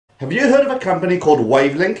Have you heard of a company called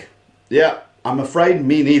Wavlink? Yeah, I'm afraid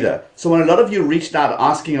me neither. So when a lot of you reached out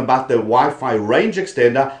asking about the Wi-Fi range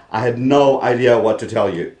extender, I had no idea what to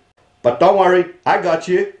tell you. But don't worry, I got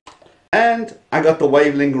you. And I got the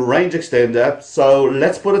Wavlink range extender, so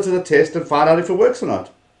let's put it to the test and find out if it works or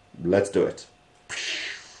not. Let's do it.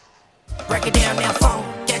 Break it down now, phone,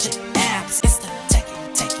 gadget, apps, it's the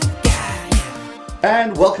TechieGuy.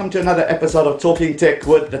 And welcome to another episode of Talking Tech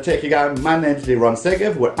with the Techie Guy. My name's Liron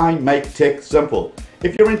Segev, where I make tech simple.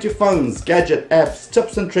 If you're into phones, gadget, apps,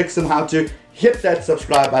 tips and tricks and how to, hit that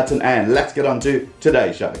subscribe button and let's get on to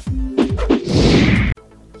today's show.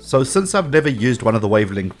 So since I've never used one of the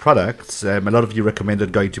Wavlink products, a lot of you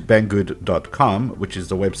recommended going to Banggood.com, which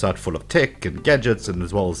is a website full of tech and gadgets and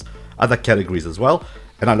as well as other categories as well.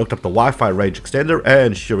 And I looked up the Wi-Fi range extender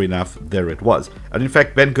and sure enough, there it was. And in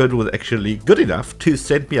fact, Banggood was actually good enough to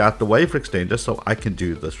send me out the Wi-Fi extender so I can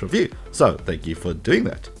do this review. So thank you for doing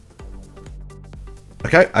that.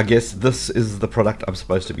 Okay, I guess this is the product I'm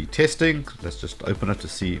supposed to be testing. Let's just open it to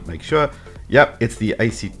see, make sure. Yep, it's the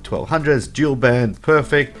AC1200, it's dual band,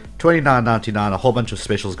 perfect, $29.99, a whole bunch of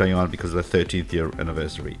specials going on because of the 13th year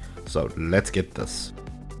anniversary. So let's get this.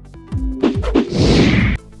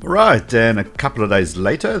 Right, and a couple of days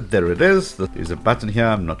later, there it is. There's a button here,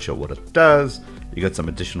 I'm not sure what it does. You got some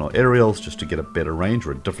additional aerials just to get a better range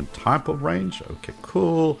or a different type of range. Okay,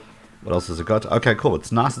 cool. What else has it got? Okay, cool.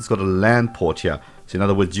 It's nice. It's got a LAN port here. So in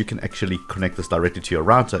other words, you can actually connect this directly to your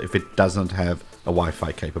router if it doesn't have a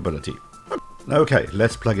Wi-Fi capability. Okay,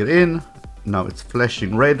 let's plug it in. Now it's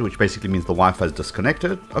flashing red, which basically means the Wi-Fi is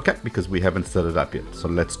disconnected. Okay, because we haven't set it up yet. So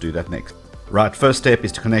let's do that next. Right, first step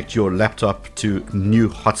is to connect your laptop to new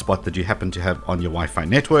hotspot that you happen to have on your Wi-Fi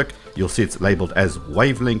network. You'll see it's labeled as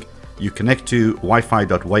Wavlink. You connect to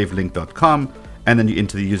wifi.wavlink.com. And then you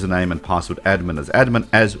enter the username and password admin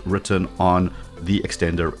as written on the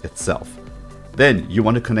extender itself. Then you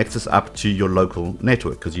want to connect this up to your local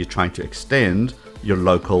network because you're trying to extend your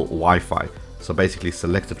local Wi-Fi. So basically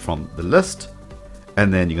select it from the list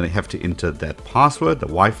and then you're going to have to enter that password, the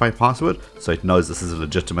Wi-Fi password, so it knows this is a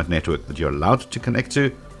legitimate network that you're allowed to connect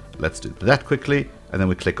to. Let's do that quickly and then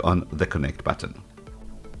we click on the connect button.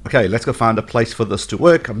 Okay, let's go find a place for this to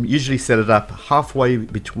work. I'm usually set it up halfway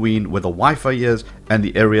between where the Wi-Fi is and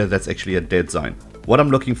the area that's actually a dead zone. What I'm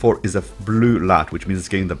looking for is a blue light, which means it's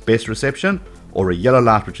getting the best reception, or a yellow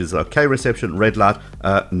light, which is okay reception, red light,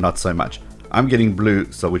 not so much. I'm getting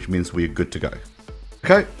blue, so which means we're good to go.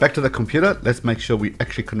 Okay, back to the computer. Let's make sure we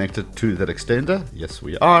actually connected to that extender. Yes,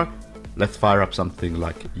 we are. Let's fire up something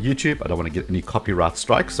like YouTube. I don't want to get any copyright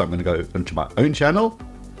strikes, so I'm going to go into my own channel.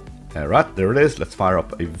 Alright, there it is. Let's fire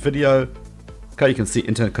up a video. Okay, you can see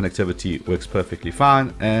internet connectivity works perfectly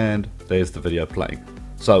fine, and there's the video playing.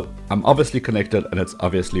 So I'm obviously connected and it's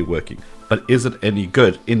obviously working. But is it any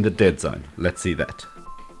good in the dead zone? Let's see that.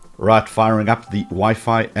 Right, firing up the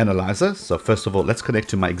Wi-Fi analyzer. So first of all, let's connect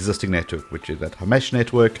to my existing network, which is that mesh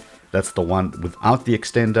network. That's the one without the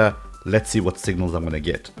extender. Let's see what signals I'm going to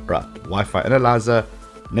get. Right, Wi-Fi analyzer,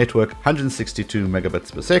 network 162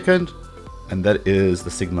 megabits per second. And that is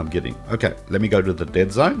the signal I'm getting. Okay, let me go to the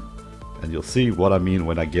dead zone and you'll see what I mean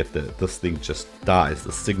when I get there. This thing just dies.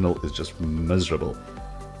 The signal is just miserable.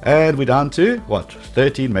 And we're down to what?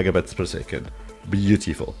 13 megabits per second.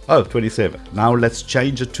 Beautiful. Oh, 27. Now let's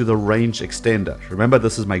change it to the range extender. Remember,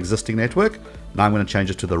 this is my existing network. Now I'm going to change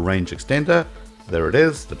it to the range extender. There it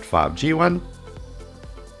is, the 5G one.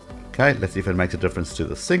 Okay, let's see if it makes a difference to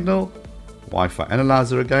the signal. Wi-Fi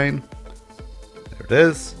analyzer again. There it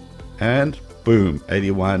is. And boom,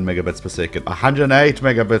 81 megabits per second, 108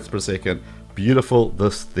 megabits per second. Beautiful,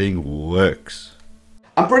 this thing works.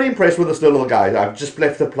 I'm pretty impressed with this little guy. I've just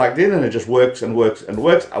left it plugged in and it just works and works and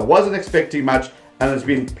works. I wasn't expecting much and it's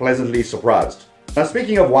been pleasantly surprised. Now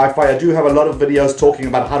speaking of Wi-Fi, I do have a lot of videos talking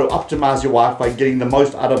about how to optimize your Wi-Fi, getting the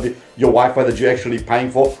most out of your Wi-Fi that you're actually paying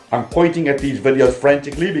for. I'm pointing at these videos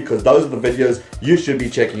frantically because those are the videos you should be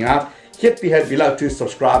checking out. Hit the head below to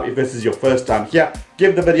subscribe if this is your first time here.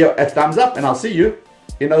 Give the video a thumbs up and I'll see you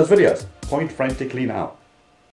in those videos. Point frantically now.